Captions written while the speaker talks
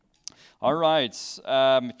All right.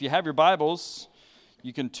 If you have your Bibles,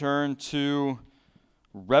 you can turn to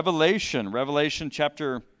Revelation. Revelation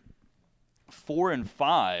chapter 4 and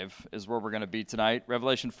 5 is where we're going to be tonight.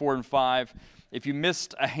 Revelation 4 and 5. If you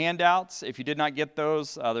missed a handout, if you did not get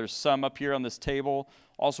those, there's some up here on this table.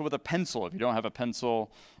 Also with a pencil, if you don't have a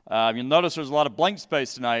pencil. You'll notice there's a lot of blank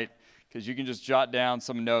space tonight because you can just jot down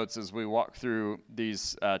some notes as we walk through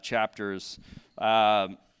these chapters.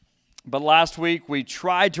 But last week we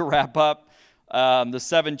tried to wrap up the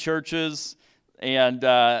 7 churches, and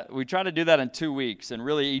we tried to do that in 2 weeks. And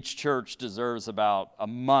really, each church deserves about a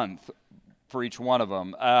month for each one of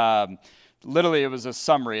them. Literally, it was a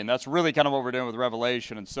summary, and that's really kind of what we're doing with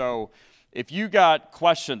Revelation. And so, if you got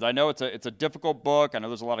questions, I know it's a difficult book. I know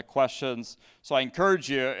there's a lot of questions. So I encourage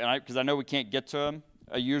you, because I know we can't get to them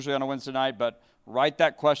usually on a Wednesday night, but write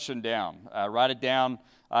that question down. Write it down.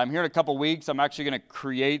 Here in a couple weeks, I'm actually going to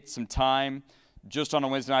create some time just on a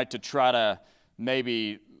Wednesday night to try to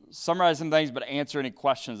maybe summarize some things, but answer any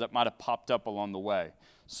questions that might have popped up along the way.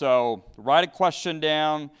 So write a question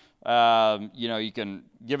down. You can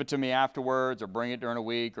give it to me afterwards, or bring it during a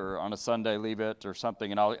week, or on a Sunday leave it or something,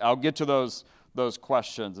 and I'll get to those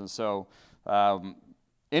questions. And so, but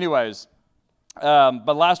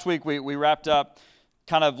last week we wrapped up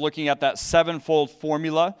kind of looking at that sevenfold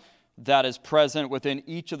formula that is present within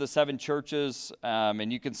each of the 7 churches,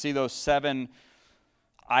 and you can see those 7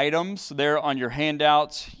 items there on your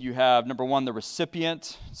handouts. You have, number 1, the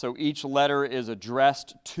recipient. So each letter is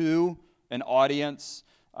addressed to an audience.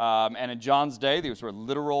 And in John's day, these were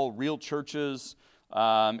literal, real churches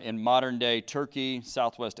in modern-day Turkey,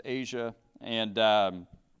 Southwest Asia. And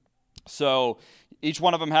so each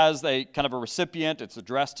one of them has a kind of a recipient. It's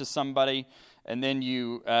addressed to somebody. And then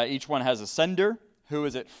each one has a sender. Who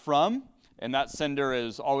is it from? And that sender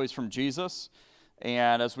is always from Jesus.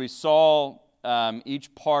 And as we saw,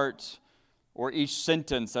 each part or each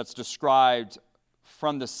sentence that's described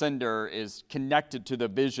from the sender is connected to the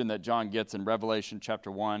vision that John gets in Revelation chapter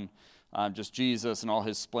 1, just Jesus and all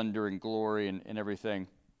his splendor and glory and everything.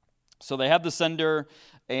 So they have the sender,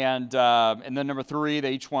 and then number 3,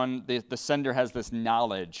 the sender has this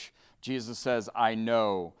knowledge. Jesus says, I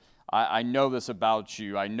know this about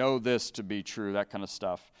you. I know this to be true, that kind of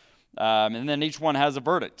stuff. And then each one has a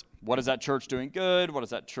verdict. What is that church doing good? What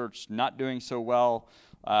is that church not doing so well?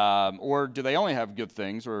 Or do they only have good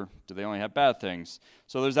things, or do they only have bad things?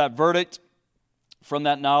 So there's that verdict from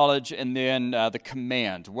that knowledge, and then the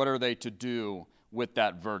command. What are they to do with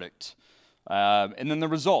that verdict? And then the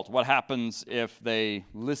result. What happens if they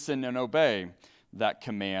listen and obey that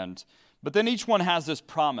command? But then each one has this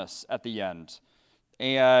promise at the end.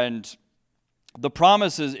 And the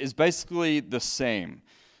promise is basically the same.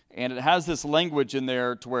 And it has this language in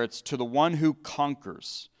there to where it's to the one who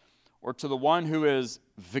conquers, or to the one who is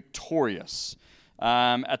victorious.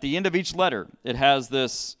 At the end of each letter, it has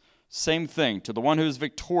this same thing. To the one who is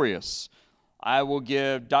victorious, I will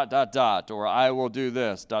give ... or I will do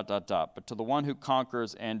this ... But to the one who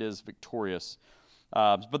conquers and is victorious.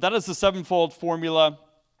 But that is the sevenfold formula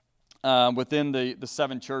within the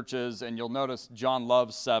 7 churches, and you'll notice John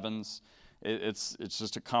loves 7s. It's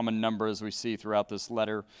just a common number as we see throughout this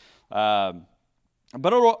letter. But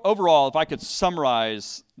overall, if I could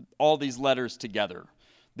summarize all these letters together,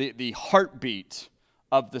 the heartbeat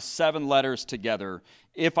of the 7 letters together,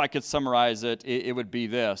 if I could summarize it, it would be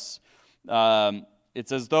this.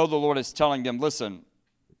 It's as though the Lord is telling them, listen,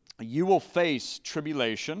 you will face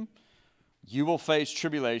tribulation. You will face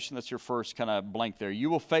tribulation. That's your first kind of blank there. You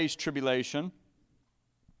will face tribulation.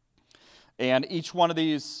 And each one of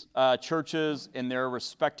these churches in their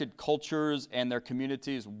respected cultures and their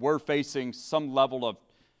communities were facing some level of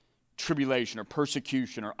tribulation or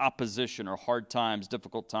persecution or opposition or hard times,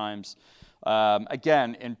 difficult times.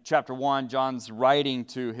 Again, in chapter 1, John's writing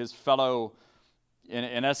to his fellow,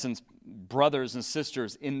 in essence, brothers and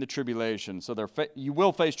sisters in the tribulation. So you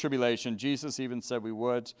will face tribulation. Jesus even said we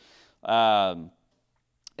would. And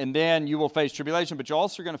then you will face tribulation, but you're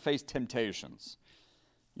also going to face temptations.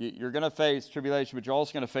 You're going to face tribulation, but you're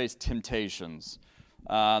also going to face temptations.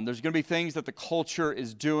 There's going to be things that the culture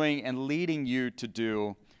is doing and leading you to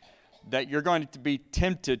do that you're going to be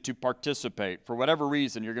tempted to participate. For whatever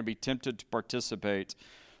reason, you're going to be tempted to participate.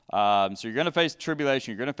 So you're going to face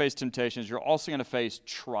tribulation. You're going to face temptations. You're also going to face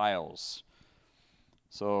trials.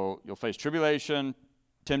 So you'll face tribulation,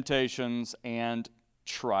 temptations, and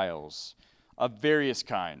trials of various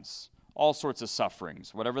kinds. All sorts of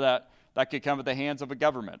sufferings. Whatever that could come at the hands of a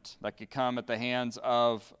government. That could come at the hands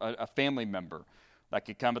of a family member. That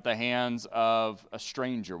could come at the hands of a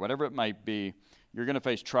stranger. Whatever it might be, you're going to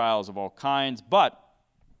face trials of all kinds. But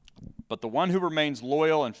But the one who remains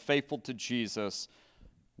loyal and faithful to Jesus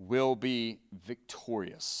will be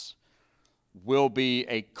victorious, will be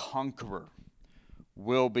a conqueror,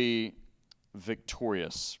 will be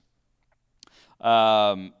victorious.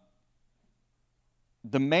 The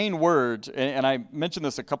main word, and I mentioned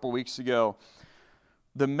this a couple weeks ago,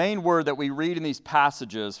 the main word that we read in these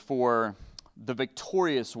passages for the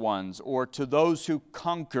victorious ones, or to those who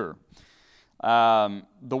conquer, the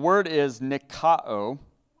word is nikao,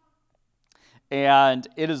 and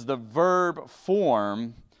it is the verb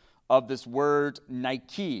form of this word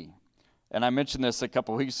Nike. And I mentioned this a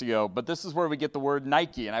couple weeks ago, but this is where we get the word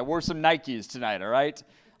Nike, and I wore some Nikes tonight, all right?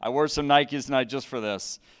 I wore some Nikes tonight just for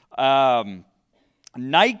this.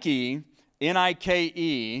 Nike,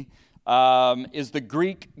 Nike, is the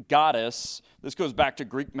Greek goddess. This goes back to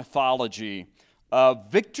Greek mythology of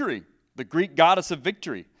victory, the Greek goddess of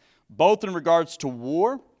victory, both in regards to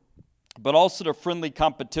war, but also to friendly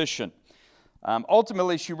competition.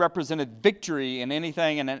 Ultimately, she represented victory in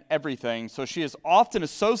anything and in everything, so she is often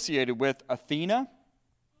associated with Athena,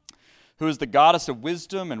 who is the goddess of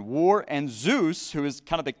wisdom and war, and Zeus, who is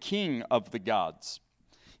kind of the king of the gods.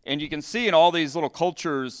 And you can see in all these little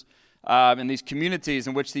cultures, in these communities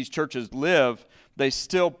in which these churches live, they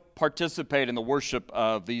still participate in the worship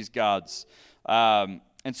of these gods. And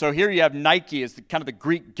so here you have Nike as kind of the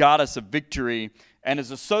Greek goddess of victory and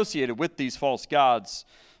is associated with these false gods.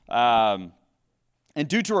 And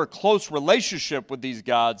due to her close relationship with these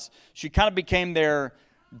gods, she kind of became their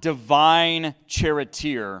divine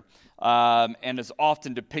charioteer, and is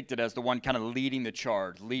often depicted as the one kind of leading the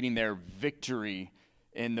charge, leading their victory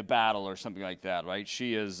in the battle or something like that, right?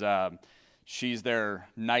 She is, she's their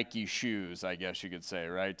Nike shoes, I guess you could say,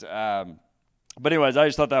 right? But anyways, I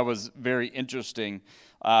just thought that was very interesting.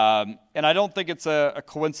 And I don't think it's a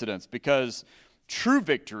coincidence, because the true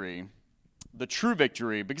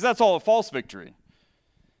victory, because that's all a false victory,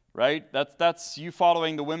 right? That's you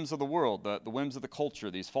following the whims of the world, the whims of the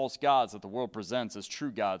culture, these false gods that the world presents as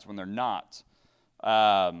true gods when they're not.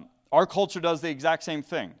 Our culture does the exact same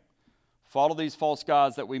thing. Follow these false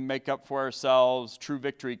gods that we make up for ourselves. True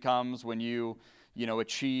victory comes when you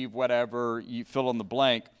achieve whatever, you fill in the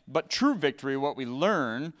blank. But true victory, what we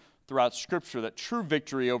learn throughout Scripture, that true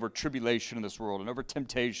victory over tribulation in this world and over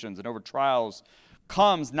temptations and over trials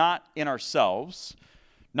comes not in ourselves,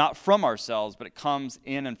 not from ourselves, but it comes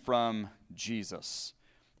in and from Jesus.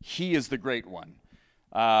 He is the great one.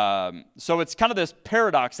 So it's kind of this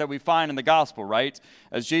paradox that we find in the gospel, right?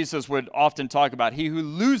 As Jesus would often talk about, he who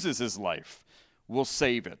loses his life will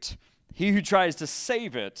save it. He who tries to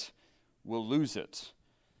save it will lose it,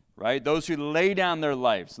 right? Those who lay down their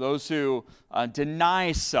lives, those who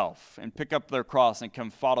deny self and pick up their cross and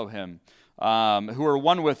come follow him, who are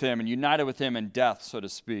one with him and united with him in death, so to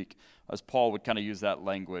speak, as Paul would kind of use that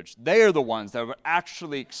language. They are the ones that would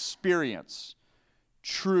actually experience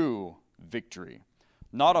true victory,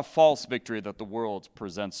 not a false victory that the world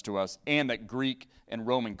presents to us and that Greek and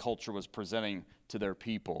Roman culture was presenting to their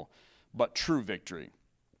people, but true victory.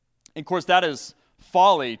 And of course, that is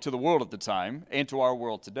folly to the world at the time and to our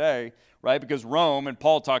world today, right? Because Rome, and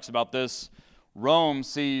Paul talks about this, Rome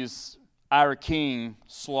sees our king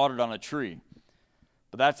slaughtered on a tree.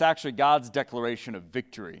 But that's actually God's declaration of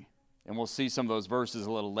victory. And we'll see some of those verses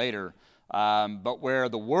a little later. But where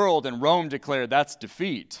the world and Rome declared that's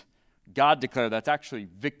defeat, God declared that's actually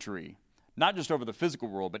victory. Not just over the physical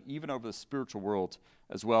world, but even over the spiritual world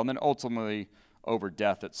as well. And then ultimately over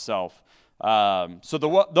death itself. So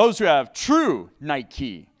those who have true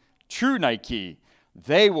Nike,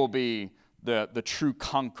 they will be the true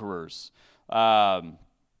conquerors.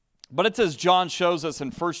 But it says John shows us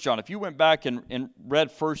in 1 John. If you went back and read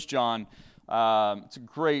 1 John, it's a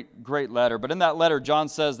great letter. But in that letter, John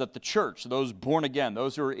says that the church, those born again,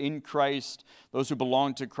 those who are in Christ, those who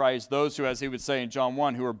belong to Christ, those who, as he would say in John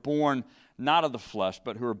 1, who are born not of the flesh,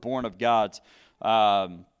 but who are born of God,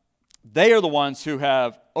 they are the ones who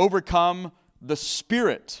have overcome the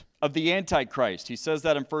spirit of the Antichrist. He says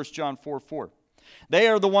that in 1 John 4:4. They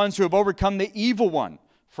are the ones who have overcome the evil one,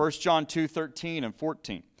 1 John 2:13 and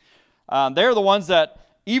 14. They are the ones that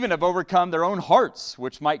even have overcome their own hearts,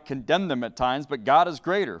 which might condemn them at times, but God is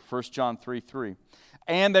greater, 1 John 3:3.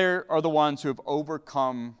 And they are the ones who have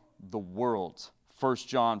overcome the world, 1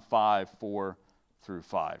 John 5:4 through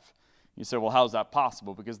 5. You say, well, how is that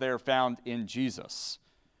possible? Because they are found in Jesus.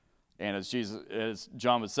 And as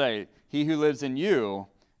John would say, he who lives in you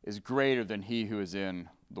is greater than he who is in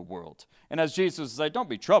the world. And as Jesus would say, don't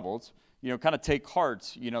be troubled. Kind of take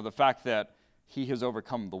heart, the fact that he has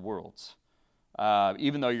overcome the world.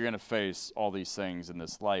 Even though you're going to face all these things in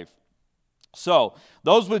this life. So,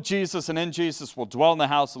 those with Jesus and in Jesus will dwell in the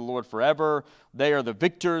house of the Lord forever. They are the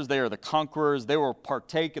victors. They are the conquerors. They will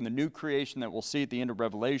partake in the new creation that we'll see at the end of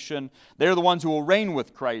Revelation. They are the ones who will reign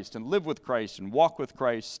with Christ and live with Christ and walk with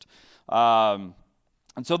Christ. And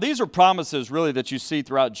so these are promises, really, that you see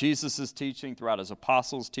throughout Jesus' teaching, throughout his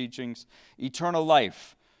apostles' teachings. Eternal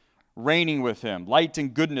life, reigning with him, light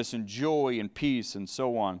and goodness and joy and peace and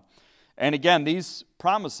so on. And again, these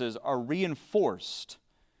promises are reinforced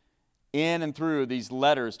in and through these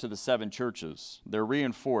letters to the 7 churches. They're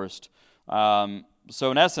reinforced.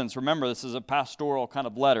 So in essence, remember, this is a pastoral kind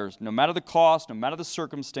of letters. No matter the cost, no matter the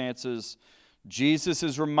circumstances, Jesus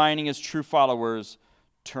is reminding his true followers,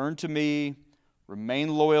 turn to me, remain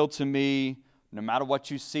loyal to me, no matter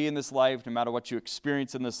what you see in this life, no matter what you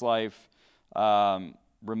experience in this life,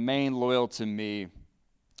 remain loyal to me.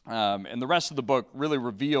 And the rest of the book really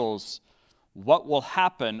reveals what will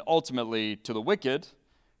happen ultimately to the wicked,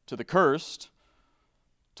 to the cursed,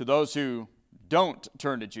 to those who don't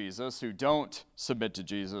turn to Jesus, who don't submit to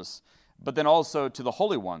Jesus, but then also to the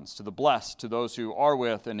holy ones, to the blessed, to those who are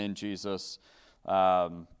with and in Jesus.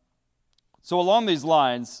 So along these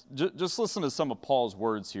lines, just listen to some of Paul's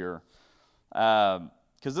words here,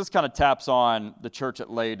 because this kind of taps on the church at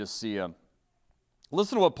Laodicea.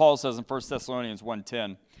 Listen to what Paul says in 1 Thessalonians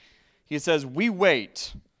 1:10. He says, we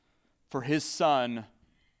wait for his Son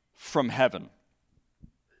from heaven.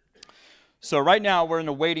 So right now we're in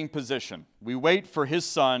a waiting position. We wait for his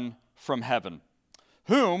Son from heaven,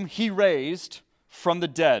 whom he raised from the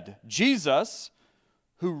dead. Jesus,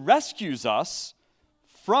 who rescues us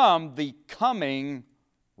from the coming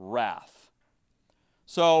wrath.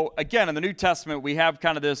 So again, in the New Testament, we have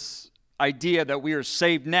kind of this idea that we are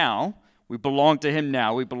saved now. We belong to him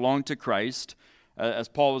now. We belong to Christ. As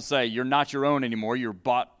Paul would say, you're not your own anymore. You're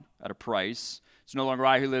bought at a price. It's no longer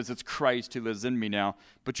I who lives, it's Christ who lives in me now.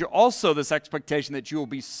 But you're also this expectation that you will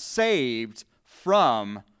be saved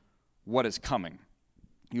from what is coming.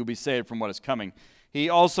 You'll be saved from what is coming. He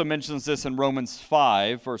also mentions this in Romans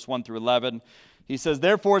 5, verse 1 through 11. He says,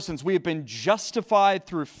 therefore, since we have been justified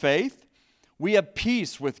through faith, we have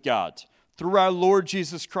peace with God through our Lord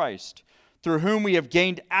Jesus Christ, through whom we have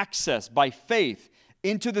gained access by faith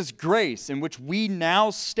into this grace in which we now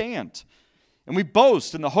stand. And we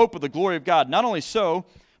boast in the hope of the glory of God. Not only so,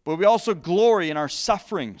 but we also glory in our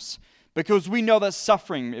sufferings, because we know that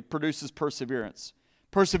suffering, it produces perseverance.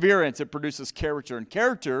 Perseverance, it produces character. And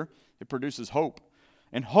character, it produces hope.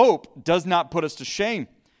 And hope does not put us to shame,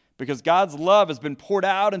 because God's love has been poured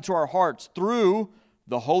out into our hearts through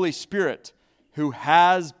the Holy Spirit, who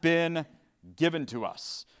has been given to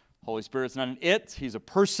us. Holy Spirit's not an it, he's a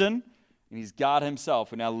person, and he's God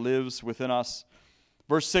himself who now lives within us.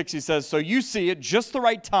 Verse 6, he says, so you see at just the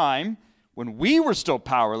right time, when we were still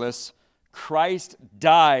powerless, Christ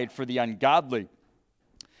died for the ungodly.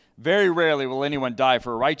 Very rarely will anyone die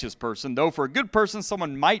for a righteous person, though for a good person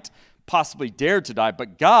someone might possibly dare to die.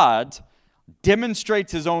 But God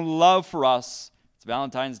demonstrates his own love for us. It's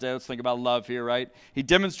Valentine's Day, let's think about love here, right? He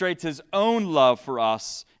demonstrates his own love for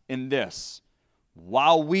us in this.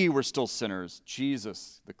 While we were still sinners,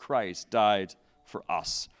 Jesus, the Christ, died for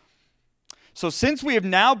us. So since we have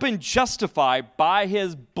now been justified by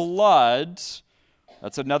his blood,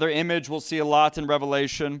 that's another image we'll see a lot in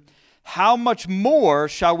Revelation, how much more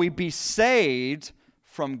shall we be saved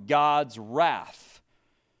from God's wrath?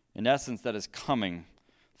 In essence, that is coming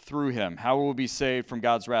through him. How will we be saved from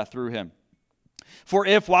God's wrath through him? For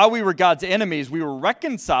if, while we were God's enemies, we were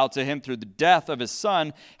reconciled to him through the death of his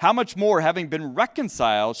Son, how much more, having been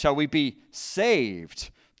reconciled, shall we be saved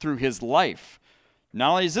through his life?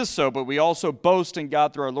 Not only is this so, but we also boast in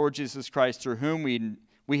God through our Lord Jesus Christ, through whom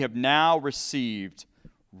we have now received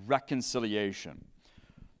reconciliation.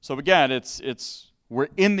 So again, we're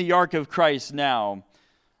in the ark of Christ now,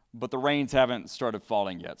 but the rains haven't started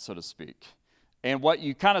falling yet, so to speak. And what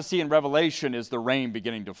you kind of see in Revelation is the rain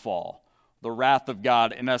beginning to fall. The wrath of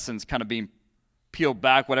God, in essence, kind of being peeled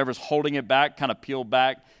back. Whatever's holding it back, kind of peeled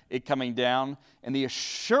back, it coming down. And the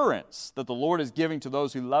assurance that the Lord is giving to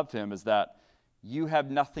those who love him is that you have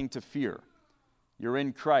nothing to fear. You're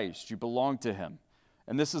in Christ. You belong to him.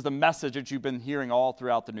 And this is the message that you've been hearing all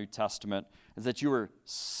throughout the New Testament, is that you are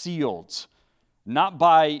sealed, not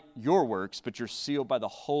by your works, but you're sealed by the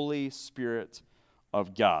Holy Spirit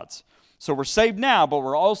of God. So we're saved now, but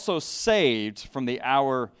we're also saved from the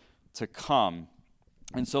hour to come.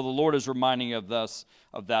 And so the Lord is reminding us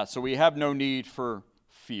of that. So we have no need for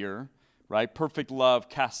fear, right? Perfect love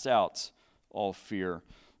casts out all fear.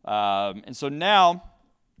 And so now,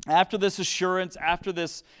 after this assurance, after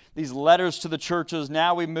these letters to the churches,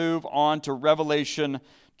 now we move on to Revelation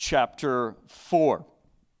chapter 4.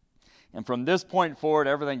 And from this point forward,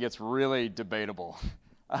 everything gets really debatable.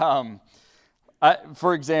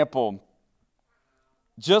 For example,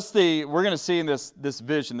 we're going to see in this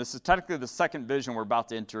vision, this is technically the second vision we're about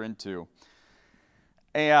to enter into.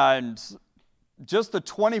 And just the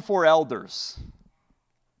 24 elders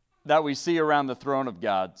that we see around the throne of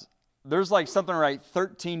God, there's like something like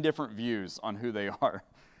 13 different views on who they are.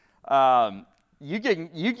 You can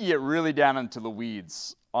get really down into the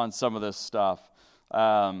weeds on some of this stuff.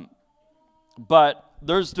 But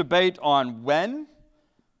there's debate on when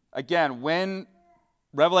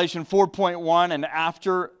Revelation 4.1 and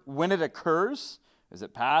after, when it occurs. Is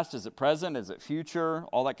it past? Is it present? Is it future?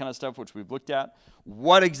 All that kind of stuff, which we've looked at.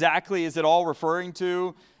 What exactly is it all referring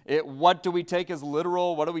to? What do we take as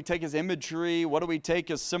literal? What do we take as imagery? What do we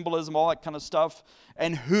take as symbolism? All that kind of stuff.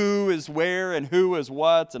 And who is where and who is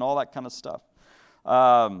what and all that kind of stuff.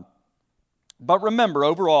 But remember,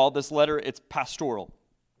 overall, this letter, it's pastoral.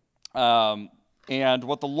 And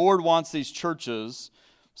what the Lord wants these churches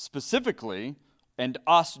specifically, and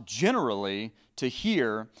us generally, to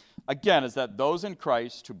hear, again, is that those in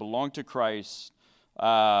Christ who belong to Christ,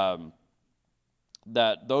 that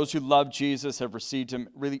those who love Jesus have received him,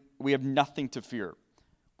 really, we have nothing to fear.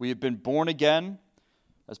 We have been born again.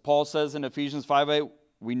 As Paul says in Ephesians 5:8,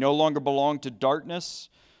 we no longer belong to darkness.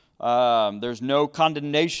 There's no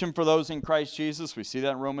condemnation for those in Christ Jesus. We see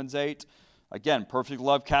that in Romans 8. Again, perfect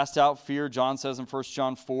love casts out fear, John says in 1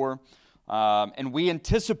 John 4. And we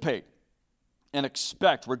anticipate and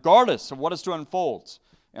expect, regardless of what is to unfold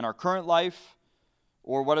in our current life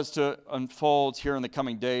or what is to unfold here in the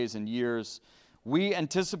coming days and years, we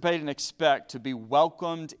anticipate and expect to be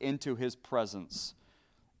welcomed into his presence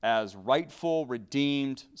as rightful,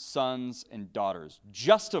 redeemed sons and daughters,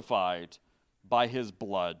 justified by his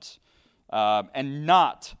blood, and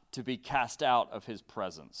not to be cast out of his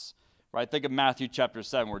presence. Right? Think of Matthew chapter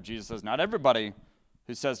 7, where Jesus says, not everybody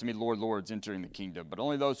who says to me, Lord, Lord, is entering the kingdom, but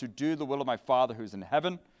only those who do the will of my Father who's in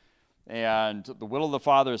heaven. And the will of the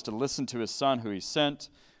Father is to listen to his Son who he sent.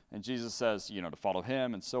 And Jesus says, to follow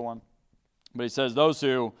him and so on. But he says those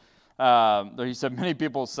who, he said, many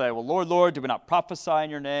people say, well, Lord, Lord, do we not prophesy in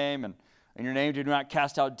your name? And in your name do we not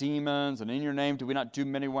cast out demons? And in your name do we not do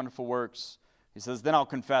many wonderful works? He says, then I'll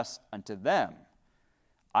confess unto them,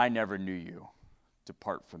 I never knew you.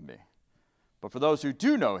 Depart from me. But for those who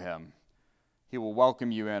do know him, he will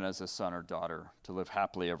welcome you in as a son or daughter to live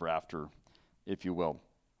happily ever after, if you will.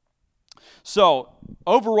 So,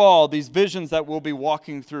 overall, these visions that we'll be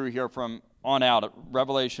walking through here from on out at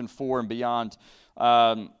Revelation 4 and beyond,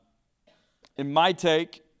 in my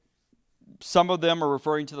take, some of them are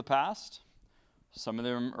referring to the past, some of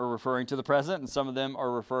them are referring to the present, and some of them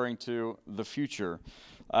are referring to the future.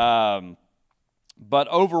 But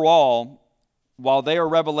overall, while they are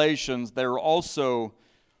revelations, they are also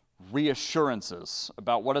reassurances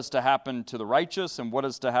about what is to happen to the righteous and what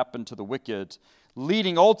is to happen to the wicked,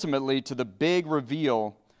 leading ultimately to the big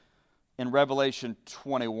reveal in Revelation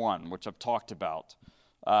 21, which I've talked about.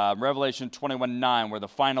 Revelation 21:9, where the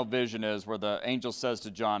final vision is, where the angel says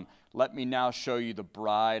to John, let me now show you the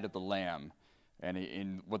bride of the Lamb.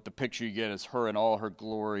 And what the picture you get is her in all her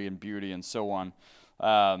glory and beauty and so on.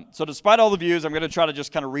 So despite all the views, I'm going to try to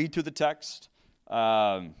just kind of read through the text.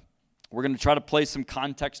 We're going to try to place some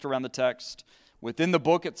context around the text within the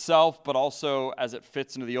book itself, but also as it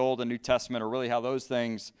fits into the Old and New Testament, or really how those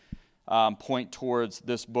things point towards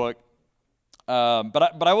this book.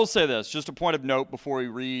 But I will say this, just a point of note before we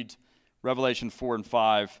read Revelation 4 and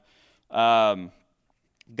 5. God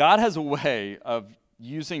has a way of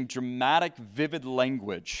using dramatic, vivid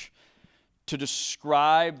language to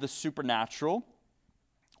describe the supernatural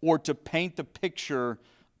or to paint the picture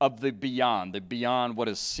of the beyond what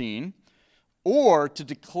is seen, or to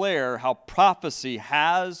declare how prophecy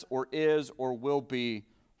has or is or will be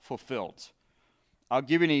fulfilled. I'll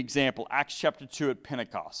give you an example. Acts chapter 2 at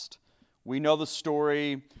Pentecost. We know the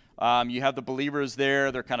story. You have the believers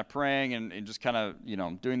there. They're kind of praying and just kind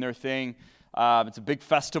of, doing their thing. It's a big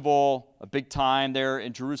festival, a big time there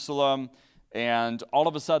in Jerusalem. And all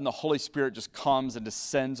of a sudden, the Holy Spirit just comes and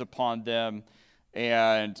descends upon them.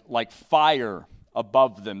 And like fire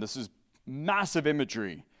above them. This is massive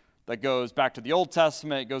imagery that goes back to the Old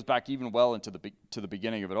Testament. It goes back even well into the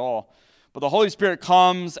beginning of it all. But the Holy Spirit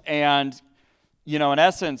comes and, in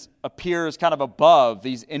essence, appears kind of above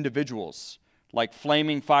these individuals, like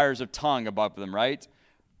flaming fires of tongue above them, right?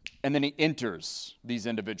 And then he enters these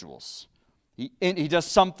individuals. He does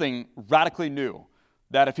something radically new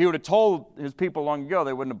that if he would have told his people long ago,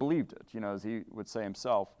 they wouldn't have believed it, as he would say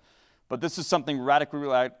himself. But this is something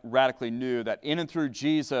radically new, that in and through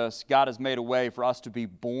Jesus, God has made a way for us to be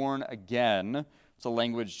born again It's a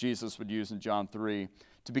language Jesus would use in John 3.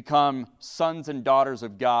 To become sons and daughters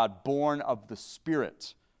of God, born of the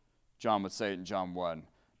Spirit, John would say it in John 1,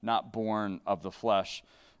 not born of the flesh.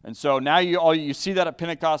 And so now you see that at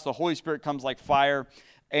Pentecost, the Holy Spirit comes like fire,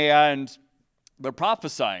 and they're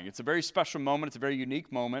prophesying. It's a very special moment. It's a very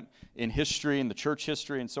unique moment in history, in the church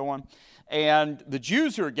history, and so on. And the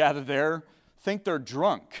Jews who are gathered there think they're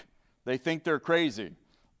drunk. They think they're crazy.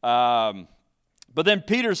 But then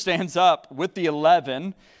Peter stands up with the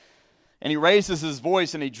 11, and he raises his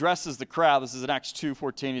voice and he addresses the crowd. This is in Acts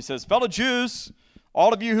 2:14. He says, "Fellow Jews,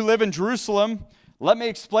 all of you who live in Jerusalem, let me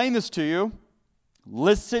explain this to you.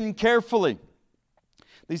 Listen carefully.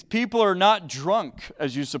 These people are not drunk,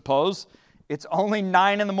 as you suppose. It's only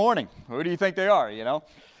 9 in the morning. Who do you think they are,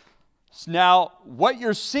 Now, what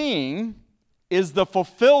you're seeing is the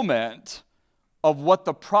fulfillment of what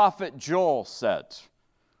the prophet Joel said.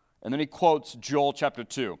 And then he quotes Joel chapter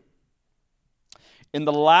 2. In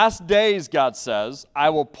the last days, God says,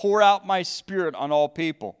 I will pour out my Spirit on all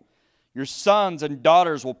people. Your sons and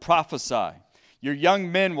daughters will prophesy. Your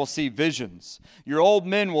young men will see visions. Your old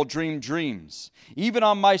men will dream dreams. Even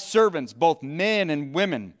on my servants, both men and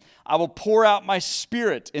women, I will pour out my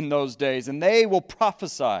Spirit in those days, and they will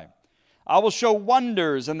prophesy. I will show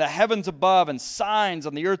wonders in the heavens above and signs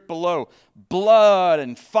on the earth below, blood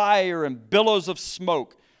and fire and billows of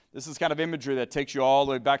smoke. This is kind of imagery that takes you all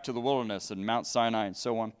the way back to the wilderness and Mount Sinai and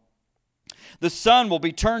so on. The sun will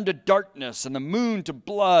be turned to darkness and the moon to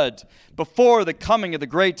blood before the coming of the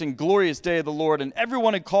great and glorious day of the Lord, and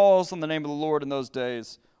everyone who calls on the name of the Lord in those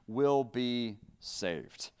days will be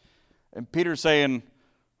saved. And Peter's saying,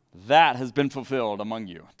 that has been fulfilled among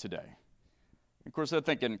you today. Of course, they're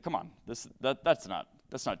thinking, come on, that's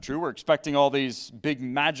not true. We're expecting all these big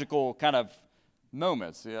magical kind of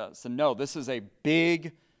moments. Yeah, so no, this is a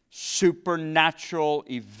big supernatural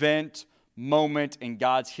event, moment in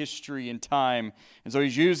God's history and time. And so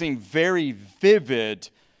he's using very vivid,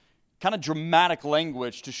 kind of dramatic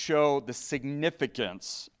language to show the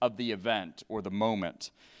significance of the event or the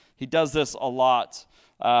moment. He does this a lot,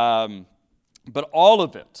 but all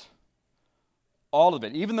of it,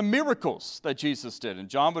 even the miracles that Jesus did, and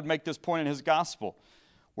John would make this point in his gospel,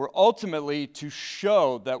 were ultimately to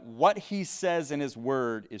show that what he says in his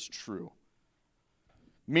word is true.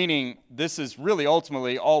 Meaning, this is really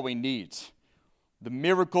ultimately all we need. The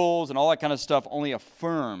miracles and all that kind of stuff only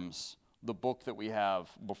affirms the book that we have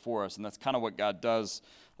before us, and that's kind of what God does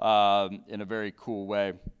in a very cool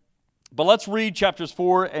way. But let's read chapters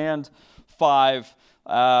 4 and 5,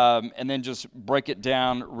 and then just break it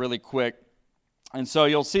down really quick. And so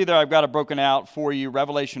you'll see there I've got it broken out for you.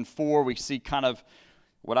 Revelation 4, we see kind of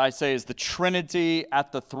what I say is the Trinity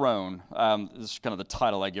at the throne. This is kind of the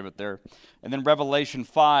title I give it there. And then Revelation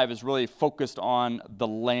 5 is really focused on the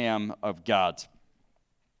Lamb of God.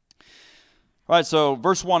 All right, so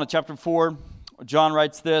verse 1 of chapter 4, John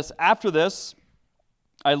writes this, After this,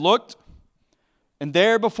 I looked, and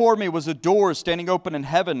there before me was a door standing open in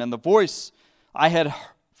heaven, and the voice I had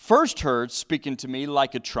first heard speaking to me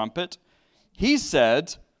like a trumpet. He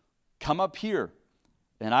said, Come up here,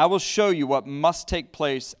 and I will show you what must take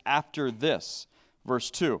place after this. Verse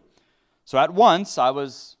 2. So at once I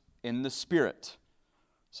was in the Spirit.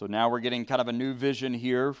 So now we're getting kind of a new vision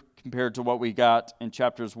here compared to what we got in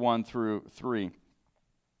chapters 1 through 3.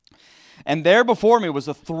 And there before me was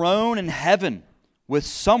a throne in heaven with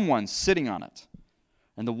someone sitting on it.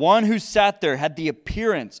 And the one who sat there had the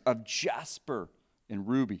appearance of jasper and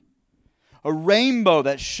ruby. A rainbow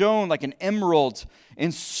that shone like an emerald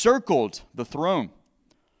encircled the throne.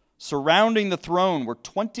 Surrounding the throne were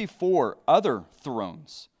 24 other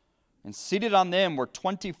thrones, and seated on them were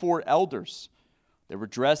 24 elders. They were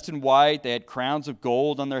dressed in white, they had crowns of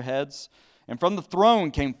gold on their heads, and from the throne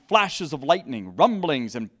came flashes of lightning,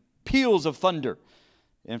 rumblings, and peals of thunder.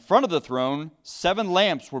 In front of the throne, 7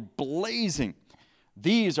 lamps were blazing.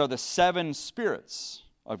 These are the 7 spirits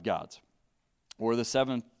of God, or the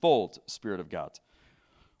sevenfold Spirit of God.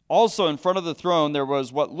 Also in front of the throne there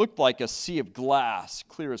was what looked like a sea of glass,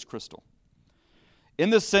 clear as crystal. In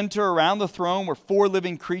the center around the throne were 4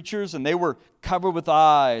 living creatures, and they were covered with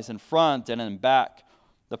eyes in front and in back.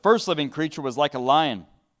 The first living creature was like a lion.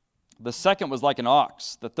 The second was like an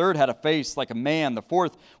ox. The third had a face like a man. The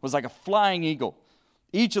fourth was like a flying eagle.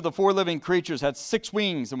 Each of the 4 living creatures had 6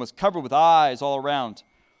 wings and was covered with eyes all around,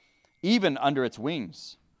 even under its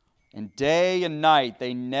wings. And day and night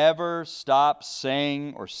they never stopped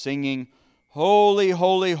saying or singing, Holy,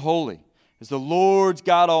 holy, holy is the Lord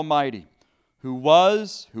God Almighty, who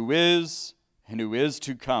was, who is, and who is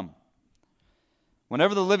to come.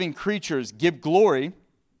 Whenever the living creatures give glory,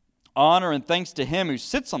 honor and thanks to him who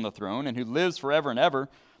sits on the throne and who lives forever and ever.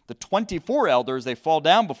 The 24 elders, they fall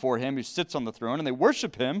down before him who sits on the throne, and they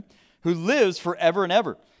worship him who lives forever and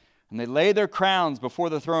ever. And they lay their crowns before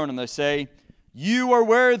the throne, and they say, "You are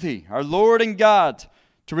worthy, our Lord and God,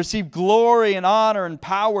 to receive glory and honor and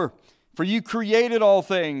power. For you created all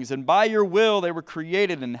things, and by your will they were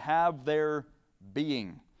created and have their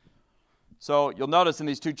being." So you'll notice in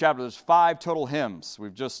these two chapters, there's 5 total hymns.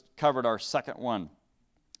 We've just covered our second one.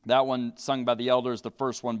 That one sung by the elders, the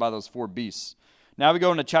first one by those 4 beasts. Now we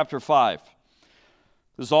go into chapter 5.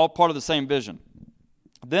 This is all part of the same vision.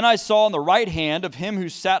 Then I saw in the right hand of him who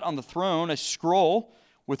sat on the throne a scroll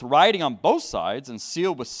with writing on both sides and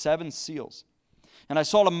sealed with 7 seals. And I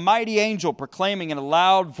saw a mighty angel proclaiming in a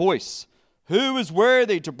loud voice, "Who is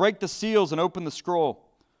worthy to break the seals and open the scroll?"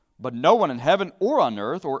 But no one in heaven or on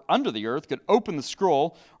earth or under the earth could open the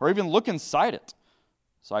scroll or even look inside it.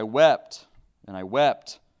 So I wept, and I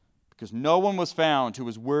wept, because no one was found who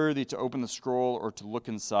was worthy to open the scroll or to look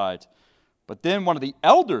inside. But then one of the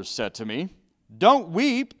elders said to me, "Don't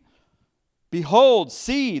weep. Behold,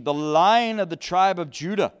 see, the Lion of the tribe of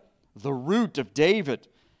Judah, the Root of David.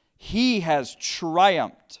 He has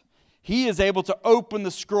triumphed. He is able to open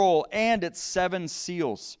the scroll and its 7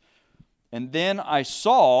 seals." And then I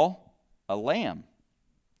saw a lamb,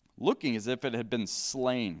 looking as if it had been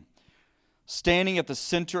slain, standing at the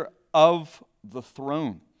center of the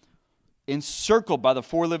throne, encircled by the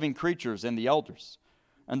 4 living creatures and the elders.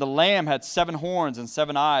 And the Lamb had 7 horns and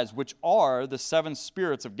 7 eyes, which are the 7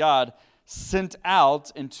 spirits of God sent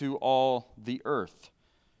out into all the earth.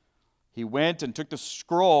 He went and took the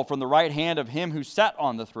scroll from the right hand of him who sat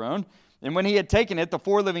on the throne. And when he had taken it, the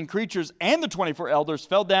 4 living creatures and the 24 elders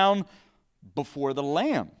fell down before the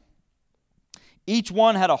Lamb. Each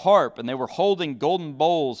one had a harp, and they were holding golden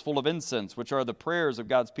bowls full of incense, which are the prayers of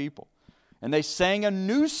God's people. And they sang a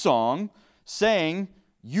new song, saying,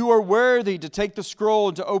 "You are worthy to take the scroll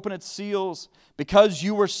and to open its seals, because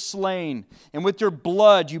you were slain, and with your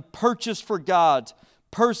blood you purchased for God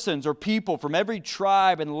persons or people from every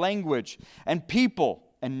tribe and language and people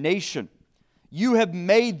and nation. You have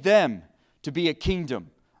made them to be a kingdom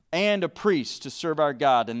and a priest to serve our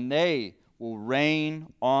God, and they will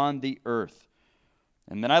reign on the earth."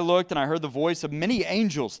 And then I looked, and I heard the voice of many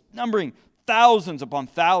angels, numbering thousands upon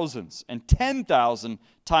thousands, and 10,000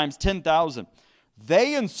 times 10,000.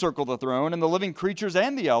 They encircled the throne and the living creatures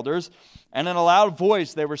and the elders, and in a loud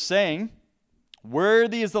voice they were saying,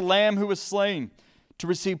 "Worthy is the Lamb who was slain, to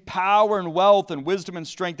receive power and wealth and wisdom and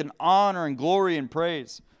strength and honor and glory and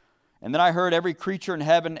praise." And then I heard every creature in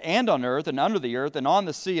heaven and on earth and under the earth and on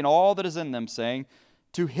the sea and all that is in them saying,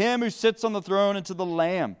 "To him who sits on the throne and to the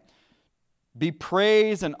Lamb be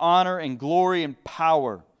praise and honor and glory and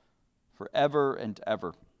power forever and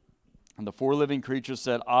ever." And the 4 living creatures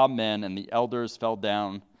said, "Amen," and the elders fell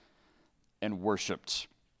down and worshiped.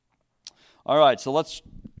 All right, so let's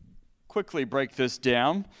quickly break this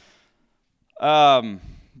down.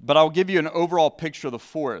 But I'll give you an overall picture of the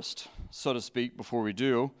forest, so to speak, before we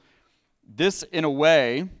do. This, in a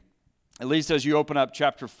way, at least as you open up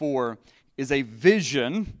chapter 4, is a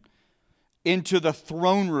vision into the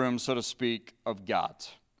throne room, so to speak, of God.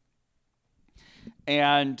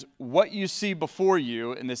 And what you see before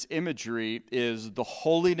you in this imagery is the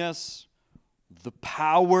holiness, the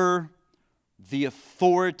power, the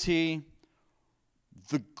authority,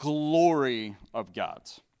 the glory of God.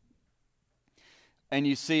 And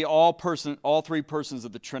you see all 3 persons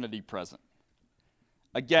of the Trinity present.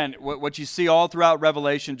 Again, what you see all throughout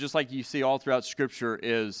Revelation, just like you see all throughout Scripture,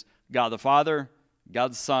 is God the Father,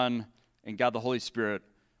 God the Son, and God the Holy Spirit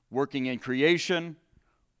working in creation,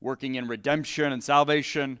 working in redemption and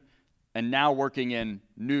salvation, and now working in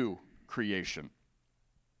new creation.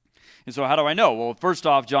 And so how do I know? Well, first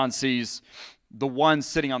off, John sees the one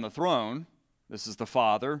sitting on the throne. This is the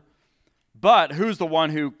Father. But who's the one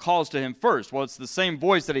who calls to him first? Well, it's the same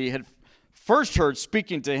voice that he had first heard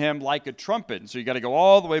speaking to him like a trumpet. And so you got to go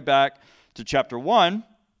all the way back to chapter 1.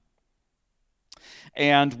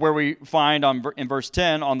 And where we find in verse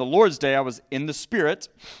 10, "On the Lord's day I was in the Spirit,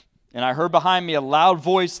 and I heard behind me a loud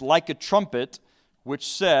voice like a trumpet, which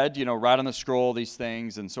said," write on the scroll these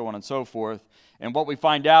things, and so on and so forth. And what we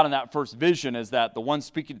find out in that first vision is that the one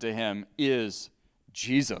speaking to him is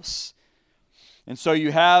Jesus. And so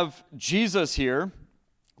you have Jesus here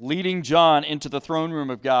leading John into the throne room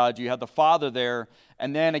of God. You have the Father there.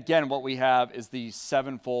 And then again, what we have is the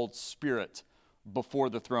 7-fold Spirit before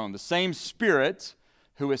the throne. The same Spirit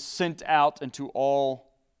who is sent out into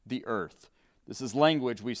all the earth. This is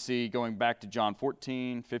language we see going back to John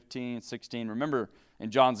 14, 15, 16. Remember, in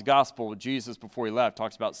John's gospel, Jesus, before he left,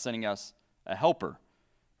 talks about sending us a helper.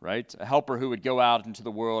 right? A helper who would go out into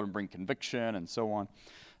the world and bring conviction and so on.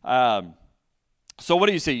 So what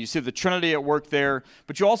do you see? You see the Trinity at work there,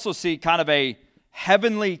 but you also see kind of a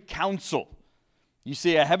heavenly council. You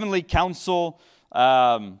see a heavenly council.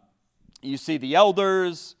 You see the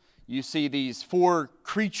elders. You see these four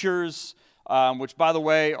creatures, which, by the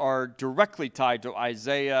way, are directly tied to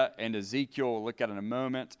Isaiah and Ezekiel. We'll look at it in a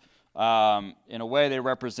moment. In a way, they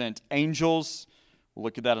represent angels. We'll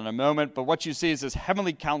look at that in a moment. But what you see is this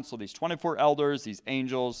heavenly council, these 24 elders, these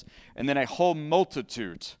angels, and then a whole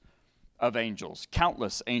multitude of angels,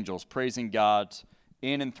 countless angels praising God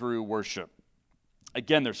in and through worship.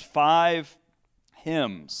 Again, there's 5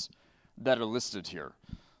 hymns that are listed here.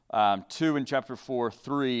 2 in chapter 4,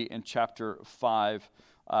 3 in chapter 5.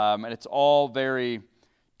 And it's all very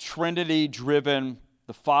Trinity-driven.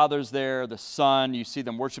 The Father's there, the Son. You see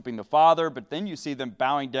them worshiping the Father, but then you see them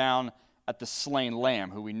bowing down at the slain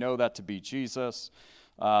Lamb, who we know that to be Jesus.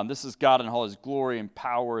 This is God in all his glory and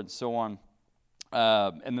power and so on.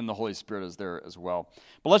 And then the Holy Spirit is there as well.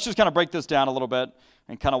 But let's just kind of break this down a little bit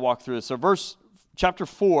and kind of walk through this. So chapter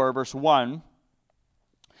 4, verse 1,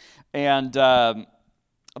 and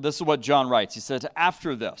this is what John writes. He says,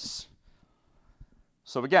 after this.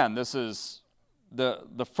 So again, this is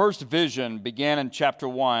the first vision began in chapter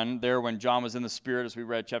 1, there when John was in the Spirit, as we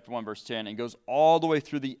read chapter 1, verse 10, and goes all the way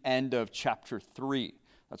through the end of chapter 3.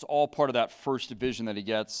 That's all part of that first vision that he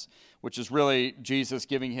gets, which is really Jesus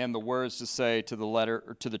giving him the words to say to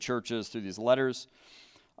the churches through these letters.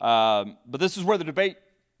 But this is where the debate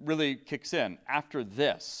really kicks in. After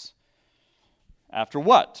this, after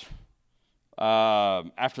what?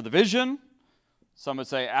 After the vision. Some would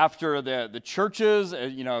say after the churches.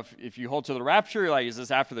 If you hold to the rapture, you're like, is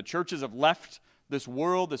this after the churches have left this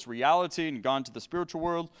world, this reality, and gone to the spiritual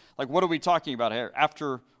world? Like, what are we talking about here?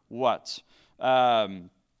 After what?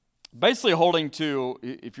 Basically holding to,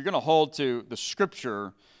 if you're going to hold to the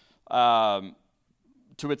Scripture, to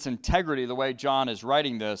its integrity, the way John is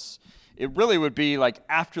writing this, it really would be like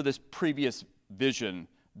after this previous vision,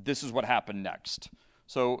 this is what happened next.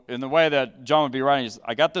 So in the way that John would be writing is,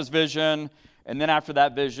 I got this vision, and then after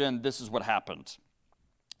that vision, this is what happened.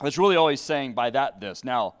 That's really all he's saying by that this.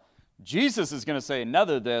 Now, Jesus is going to say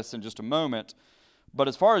another this in just a moment, but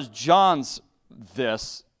as far as John's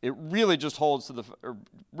this, it really just holds to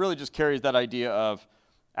really just carries that idea of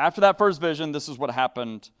after that first vision, this is what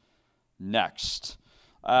happened next.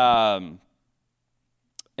 And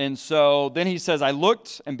so then he says, I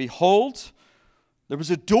looked and behold, there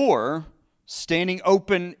was a door standing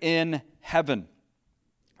open in heaven.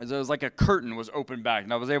 As it was like a curtain was opened back,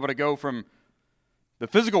 and I was able to go from the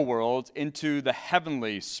physical world into the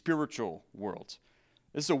heavenly spiritual world.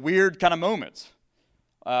 This is a weird kind of moment.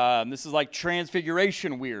 This is like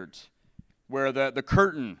transfiguration weird, where the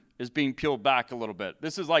curtain is being peeled back a little bit.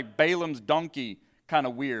 This is like Balaam's donkey kind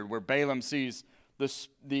of weird, where Balaam sees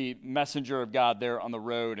the messenger of God there on the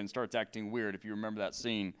road and starts acting weird, if you remember that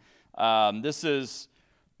scene. This is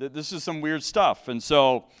some weird stuff. And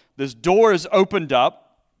so this door is opened up.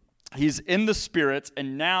 He's in the Spirit,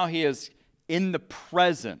 and now he is in the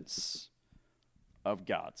presence of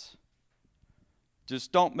God.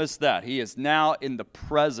 Just don't miss that. He is now in the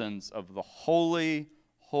presence of the holy,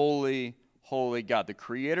 holy, holy God, the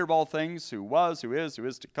creator of all things, who was, who is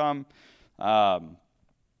to come. And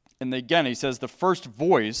again, he says, the first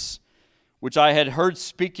voice, which I had heard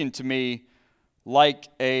speaking to me like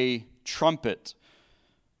a trumpet.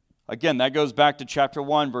 Again, that goes back to chapter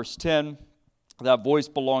 1, verse 10. That voice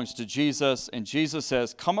belongs to Jesus, and Jesus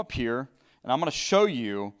says, come up here, and I'm going to show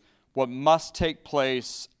you what must take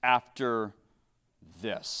place after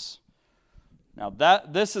this. Now,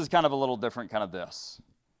 this is kind of a little different kind of this.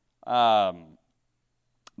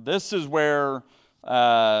 This is where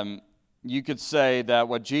you could say that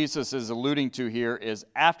what Jesus is alluding to here is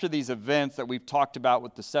after these events that we've talked about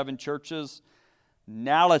with the 7 churches,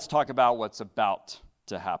 now let's talk about what's about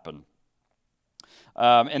to happen.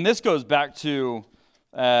 And this goes back to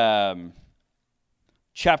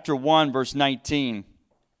chapter 1, verse 19,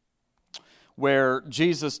 where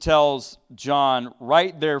Jesus tells John,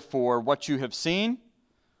 write therefore what you have seen,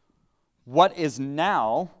 what is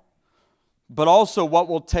now, but also what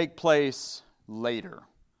will take place later.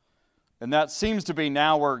 And that seems to be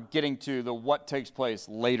now we're getting to the what takes place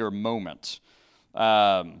later moment.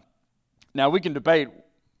 Now we can debate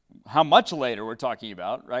how much later we're talking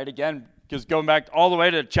about, right? Again, because going back all the way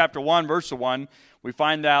to chapter 1, verse 1, we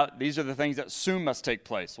find out these are the things that soon must take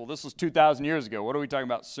place. Well, this was 2,000 years ago. What are we talking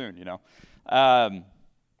about soon,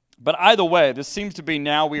 But either way, this seems to be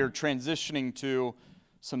now we are transitioning to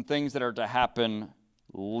some things that are to happen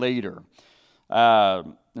later.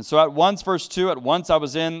 And so at once, verse 2, at once I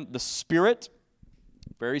was in the Spirit.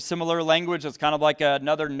 Very similar language. It's kind of like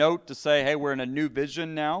another note to say, hey, we're in a new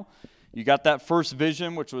vision now. You got that first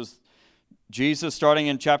vision, which was Jesus starting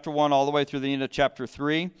in chapter 1 all the way through the end of chapter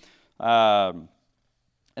 3. And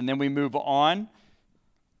then we move on.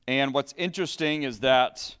 And what's interesting is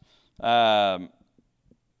that, well,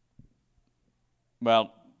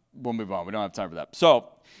 we'll move on. We don't have time for that. So,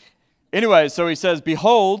 anyway, so he says,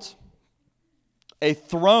 behold, a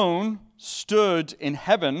throne stood in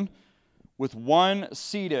heaven with one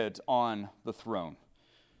seated on the throne.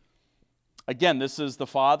 Again, this is the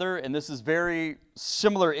Father, and this is very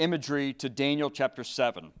similar imagery to Daniel chapter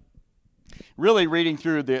 7. Really reading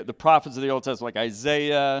through the prophets of the Old Testament, like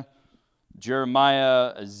Isaiah,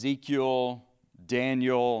 Jeremiah, Ezekiel,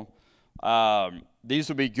 Daniel. These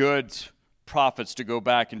would be good prophets to go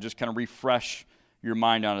back and just kind of refresh your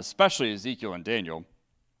mind on, especially Ezekiel and Daniel.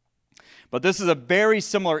 But this is a very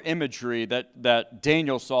similar imagery that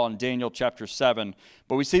Daniel saw in Daniel chapter 7.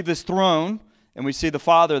 But we see this throne, and we see the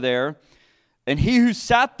Father there. And he who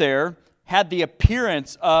sat there had the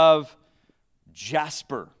appearance of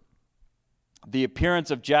jasper. The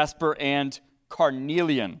appearance of jasper and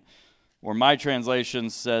carnelian. Or my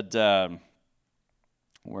translation said,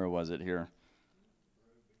 where was it here?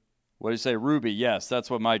 What did you say? Ruby. Yes, that's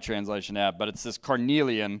what my translation had. But it's this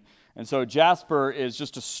carnelian. And so jasper is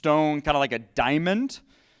just a stone, kind of like a diamond.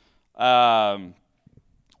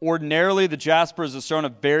 Ordinarily, the jasper is a stone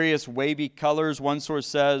of various wavy colors. One source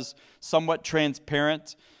says somewhat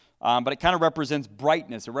transparent. But it kind of represents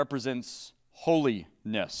brightness. It represents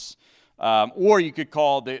holiness. Or you could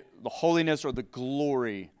call the holiness or the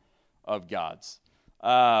glory of God's.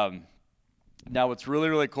 Now, what's really,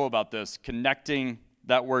 really cool about this, connecting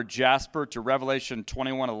that word jasper to Revelation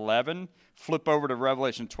 21:11. Flip over to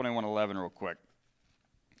Revelation 21:11 real quick.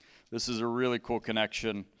 This is a really cool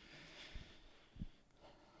connection.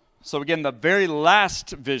 So again, the very last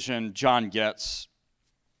vision John gets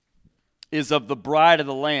is of the bride of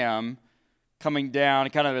the Lamb coming down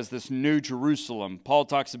kind of as this new Jerusalem. Paul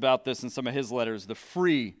talks about this in some of his letters, the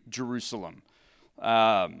free Jerusalem.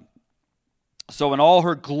 So in all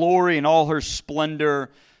her glory and all her splendor,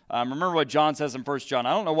 remember what John says in 1 John,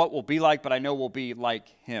 I don't know what we'll be like, but I know we'll be like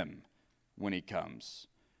him when he comes.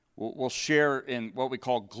 We'll share in what we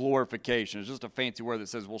call glorification. It's just a fancy word that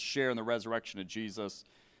says we'll share in the resurrection of Jesus.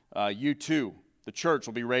 You too, the church,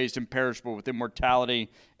 will be raised imperishable with immortality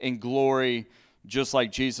and glory, just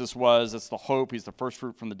like Jesus was. That's the hope. He's the first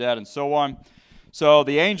fruit from the dead, and so on. So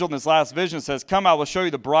the angel in this last vision says, come, I will show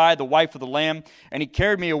you the bride, the wife of the Lamb. And he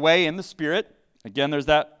carried me away in the Spirit. Again, there's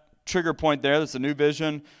that trigger point there. That's a new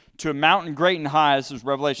vision. To a mountain great and high. This is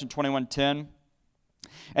Revelation 21:10.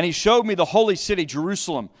 And he showed me the holy city,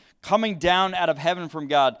 Jerusalem, coming down out of heaven from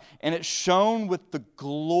God. And it shone with the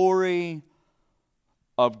glory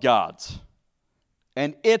of God.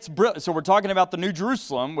 And it's brilliant. So we're talking about the New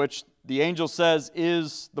Jerusalem, which the angel says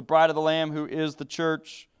is the bride of the Lamb, who is the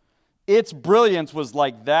church. Its brilliance was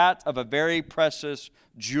like that of a very precious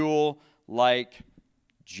jewel like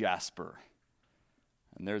jasper.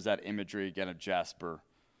 And there's that imagery again of jasper.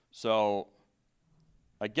 So,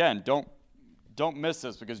 again, don't miss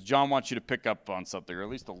this, because John wants you to pick up on something, or at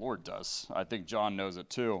least the Lord does. I think John knows it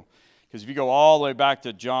too. Because if you go all the way back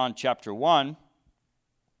to John chapter 1,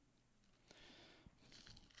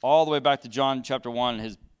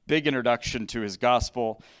 his big introduction to his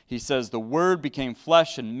gospel, he says, the Word became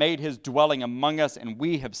flesh and made his dwelling among us, and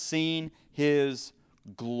we have seen his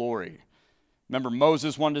glory. Remember,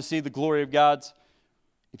 Moses wanted to see the glory of God's.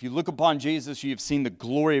 If you look upon Jesus, you've seen the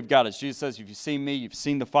glory of God. As Jesus says, if you've seen me, you've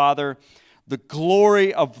seen the Father. The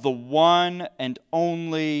glory of the one and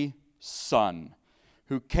only Son,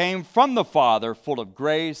 who came from the Father, full of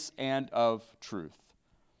grace and of truth.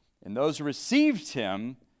 And those who received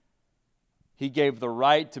him, he gave the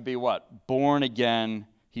right to be what? Born again,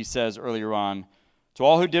 he says earlier on. To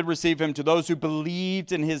all who did receive him, to those who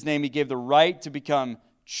believed in his name, he gave the right to become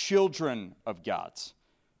children of God.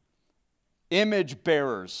 Image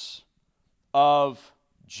bearers of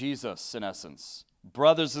Jesus, in essence.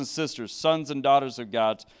 Brothers and sisters, sons and daughters of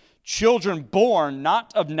God. Children born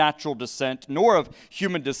not of natural descent, nor of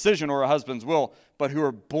human decision or a husband's will, but who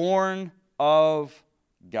are born of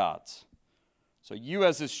God. So you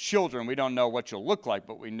as his children, we don't know what you'll look like,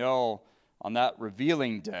 but we know on that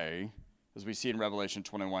revealing day, as we see in Revelation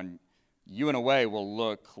 21, you in a way will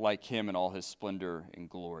look like him in all his splendor and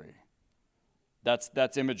glory.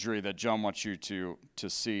 That's imagery that John wants you to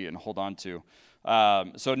see and hold on to.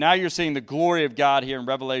 So now you're seeing the glory of God here in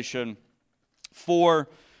Revelation 4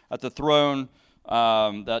 at the throne,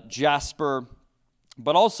 that jasper.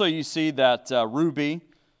 But also you see that ruby,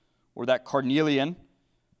 or that carnelian.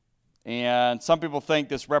 And some people think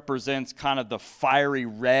this represents kind of the fiery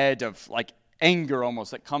red of like anger almost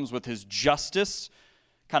that comes with his justice,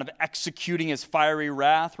 kind of executing his fiery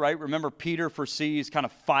wrath, right? Remember, Peter foresees kind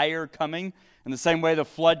of fire coming in the same way the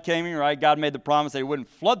flood came, right? God made the promise that he wouldn't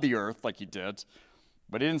flood the earth like he did,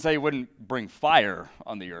 but he didn't say he wouldn't bring fire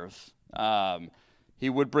on the earth. He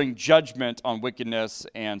would bring judgment on wickedness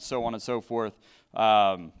and so on and so forth.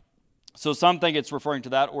 So some think it's referring to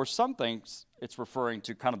that, or some think it's referring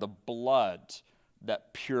to kind of the blood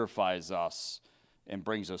that purifies us and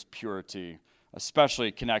brings us purity,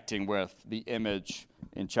 especially connecting with the image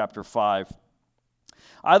in chapter 5.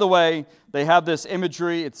 Either way, they have this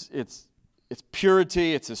imagery. It's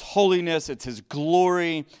purity, it's his holiness, it's his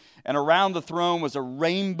glory. And around the throne was a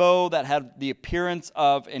rainbow that had the appearance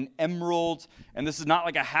of an emerald. And this is not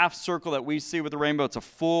like a half circle that we see with the rainbow. It's a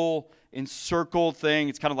full encircled thing.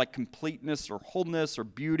 It's kind of like completeness or wholeness or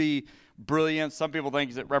beauty, brilliance. Some people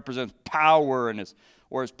think it represents power and his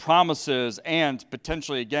promises and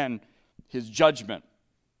potentially, again, his judgment.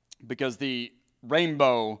 Because the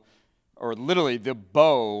rainbow, or literally the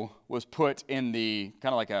bow, was put in the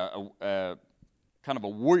kind of like a kind of a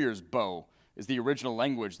warrior's bow, is the original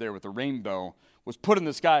language there with the rainbow, was put in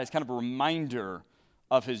the sky as kind of a reminder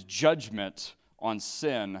of his judgment on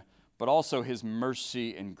sin, but also his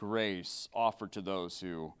mercy and grace offered to those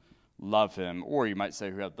who love him, or you might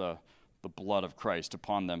say who have the blood of Christ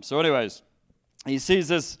upon them. So anyways, he sees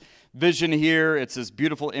this vision here. It's this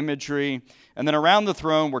beautiful imagery. And then around the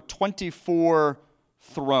throne were 24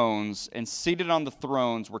 thrones, and seated on the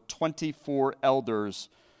thrones were 24 elders,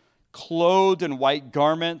 clothed in white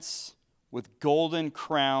garments with golden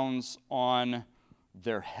crowns on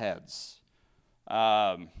their heads.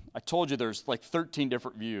 I told you there's like 13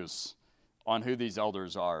 different views on who these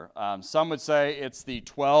elders are. Some would say it's the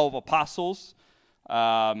 12 apostles,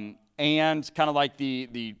 and kind of like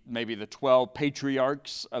maybe the 12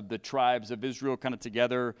 patriarchs of the tribes of Israel kind of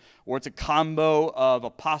together, or it's a combo of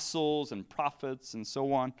apostles and prophets and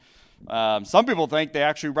so on. Some people think they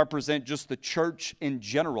actually represent just the church in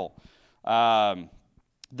general.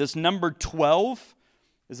 This number 12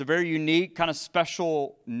 is a very unique, kind of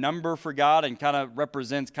special number for God and kind of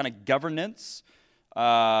represents kind of governance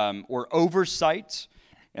or oversight.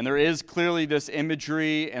 And there is clearly this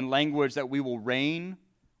imagery and language that we will reign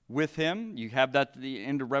with him. You have that at the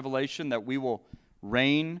end of Revelation, that we will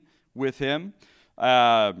reign with him.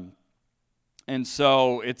 And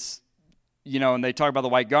so it's, and they talk about the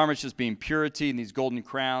white garments just being purity, and these golden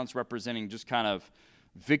crowns representing just kind of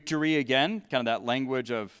victory again, kind of that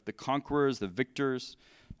language of the conquerors, the victors.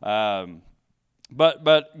 But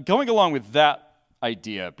going along with that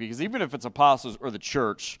idea, because even if it's apostles or the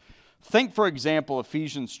church, think, for example,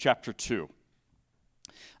 Ephesians chapter 2.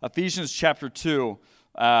 Ephesians chapter 2,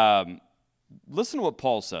 listen to what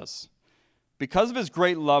Paul says. Because of his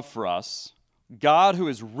great love for us, God, who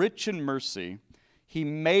is rich in mercy, he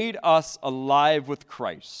made us alive with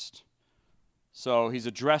Christ. So he's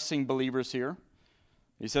addressing believers here.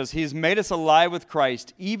 He says, he's made us alive with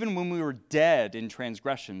Christ even when we were dead in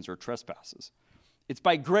transgressions or trespasses. It's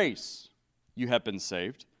by grace you have been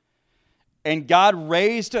saved. And God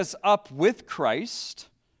raised us up with Christ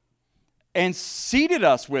and seated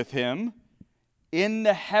us with him in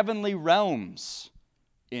the heavenly realms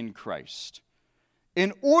in Christ,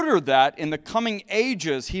 in order that in the coming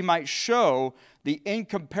ages he might show the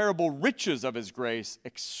incomparable riches of his grace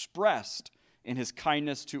expressed in his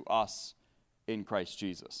kindness to us in Christ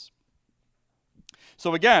Jesus.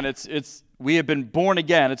 So again, it's we have been born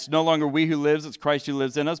again. It's no longer we who lives, it's Christ who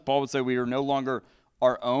lives in us. Paul would say we are no longer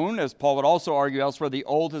our own, as Paul would also argue elsewhere, the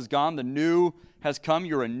old has gone, the new has come.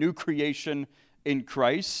 You're a new creation in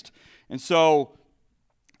Christ. And so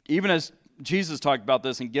even as Jesus talked about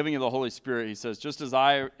this in giving you the Holy Spirit, he says, just as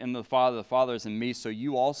I am the Father is in me, so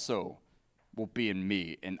you also will be in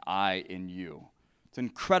me, and I in you. It's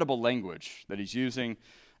incredible language that he's using.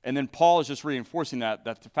 And then Paul is just reinforcing that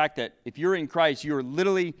the fact that if you're in Christ, you are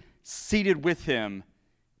literally seated with him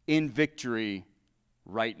in victory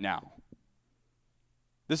right now.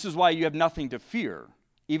 This is why you have nothing to fear,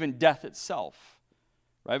 even death itself,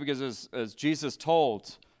 right? Because as Jesus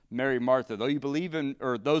told Mary, Martha, though you believe in,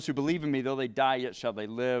 or those who believe in me, though they die, yet shall they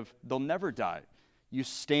live. They'll never die. You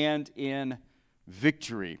stand in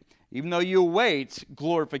victory. Even though you await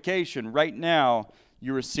glorification, right now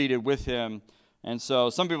you are seated with him. And so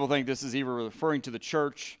some people think this is either referring to the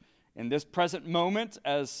church in this present moment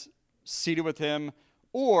as seated with him,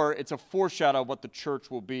 or it's a foreshadow of what the church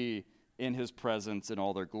will be in his presence in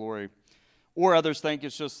all their glory. Or others think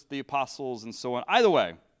it's just the apostles and so on. Either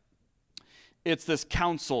way, it's this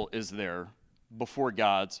council is there before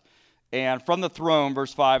God's. And from the throne,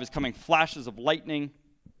 verse 5, is coming flashes of lightning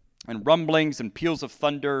and rumblings and peals of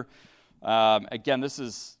thunder. Again, this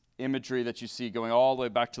is imagery that you see going all the way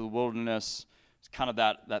back to the wilderness. It's kind of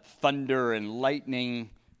that thunder and lightning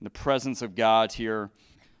in the presence of God here.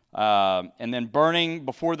 And then burning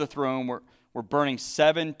before the throne, we're burning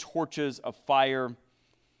 7 torches of fire,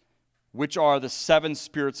 which are the 7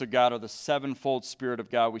 spirits of God, or the sevenfold Spirit of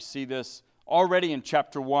God. We see this already in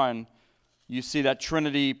chapter 1. You see that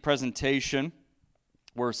Trinity presentation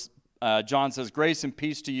where John says, "Grace and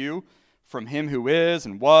peace to you from him who is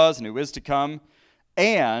and was and who is to come,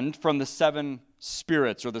 and from the 7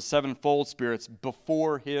 spirits," or the sevenfold spirits,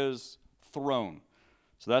 "before his throne."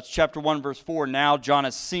 So that's chapter 1, verse 4. Now John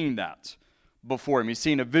has seen that before him. He's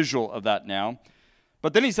seen a visual of that now.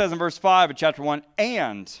 But then he says in verse 5 of chapter 1,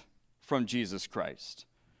 "and from Jesus Christ."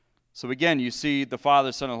 So again, you see the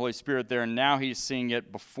Father, Son, and Holy Spirit there, and now he's seeing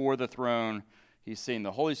it before the throne. He's seeing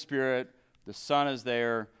the Holy Spirit, the Son is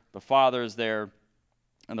there, the Father is there,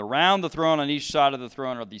 and around the throne, on each side of the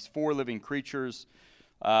throne, are these 4 living creatures.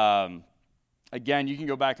 Again, you can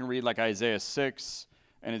go back and read like Isaiah 6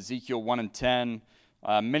 and Ezekiel 1 and 10.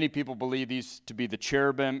 Many people believe these to be the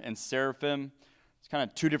cherubim and seraphim. It's kind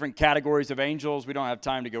of 2 different categories of angels we don't have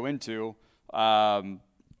time to go into.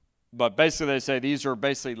 But basically they say these are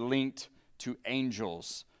basically linked to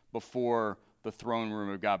angels before the throne room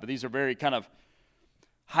of God. But these are very kind of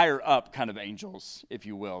higher up kind of angels, if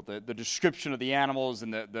you will. The description of the animals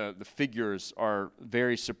and the figures are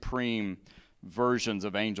very supreme versions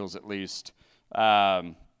of angels, at least.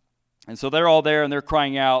 And so they're all there, and they're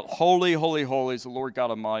crying out, "Holy, holy, holy is the Lord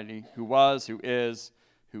God Almighty, who was, who is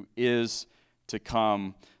to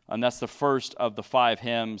come." And that's the first of the 5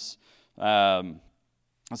 hymns.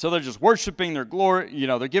 And so they're just worshiping their glory,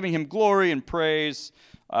 they're giving him glory and praise.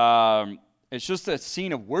 It's just a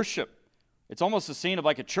scene of worship. It's almost a scene of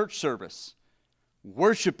like a church service.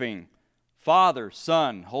 Worshiping Father,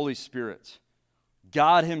 Son, Holy Spirit.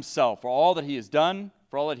 God himself for all that he has done,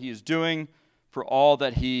 for all that he is doing, for all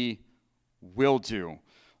that he will do.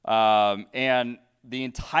 And the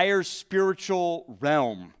entire spiritual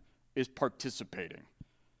realm is participating,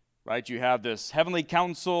 right? You have this heavenly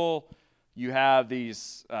council, you have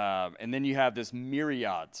these, and then you have this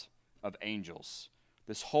myriad of angels.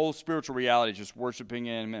 This whole spiritual reality, just worshiping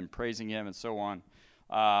him and praising him and so on.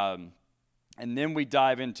 And then we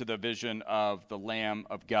dive into the vision of the Lamb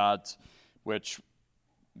of God, which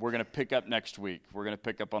we're going to pick up next week. We're going to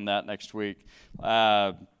pick up on that next week.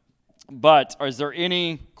 But is there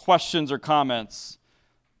any questions or comments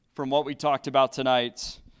from what we talked about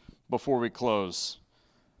tonight before we close?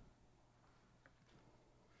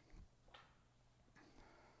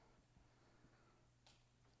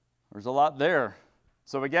 There's a lot there.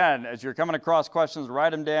 So again, as you're coming across questions, write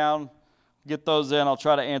them down, get those in. I'll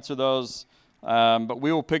try to answer those. But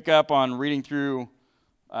we will pick up on reading through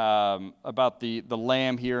about the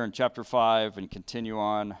Lamb here in chapter 5 and continue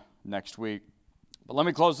on next week. But let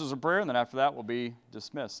me close this in prayer, and then after that we'll be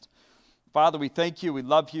dismissed. Father, we thank you. We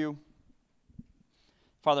love you.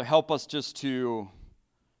 Father, help us just to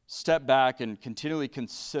step back and continually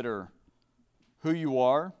consider who you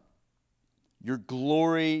are, your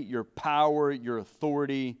glory, your power, your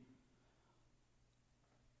authority,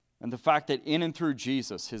 and the fact that in and through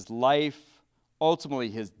Jesus, his life,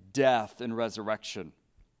 ultimately his death and resurrection,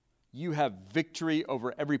 you have victory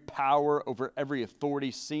over every power, over every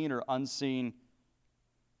authority, seen or unseen,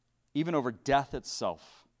 even over death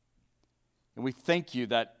itself. And we thank you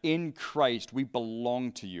that in Christ we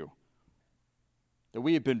belong to you, that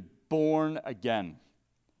we have been born again,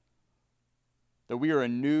 that we are a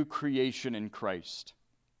new creation in Christ.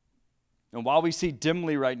 And while we see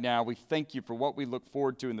dimly right now, we thank you for what we look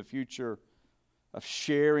forward to in the future of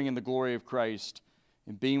sharing in the glory of Christ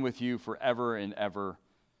and being with you forever and ever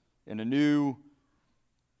in a new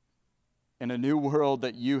world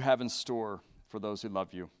that you have in store for those who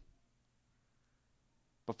love you.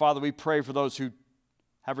 But Father, we pray for those who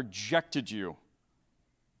have rejected you.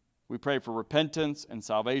 We pray for repentance and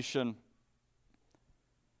salvation.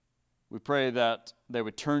 We pray that they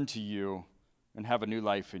would turn to you and have a new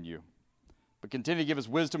life in you. But continue to give us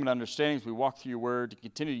wisdom and understanding as we walk through your word, to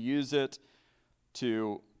continue to use it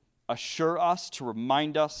to assure us, to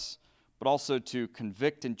remind us, but also to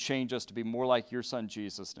convict and change us to be more like your Son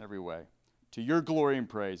Jesus in every way. To your glory and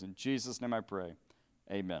praise. In Jesus' name I pray.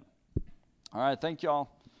 Amen. All right, thank y'all.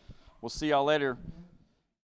 We'll see y'all later.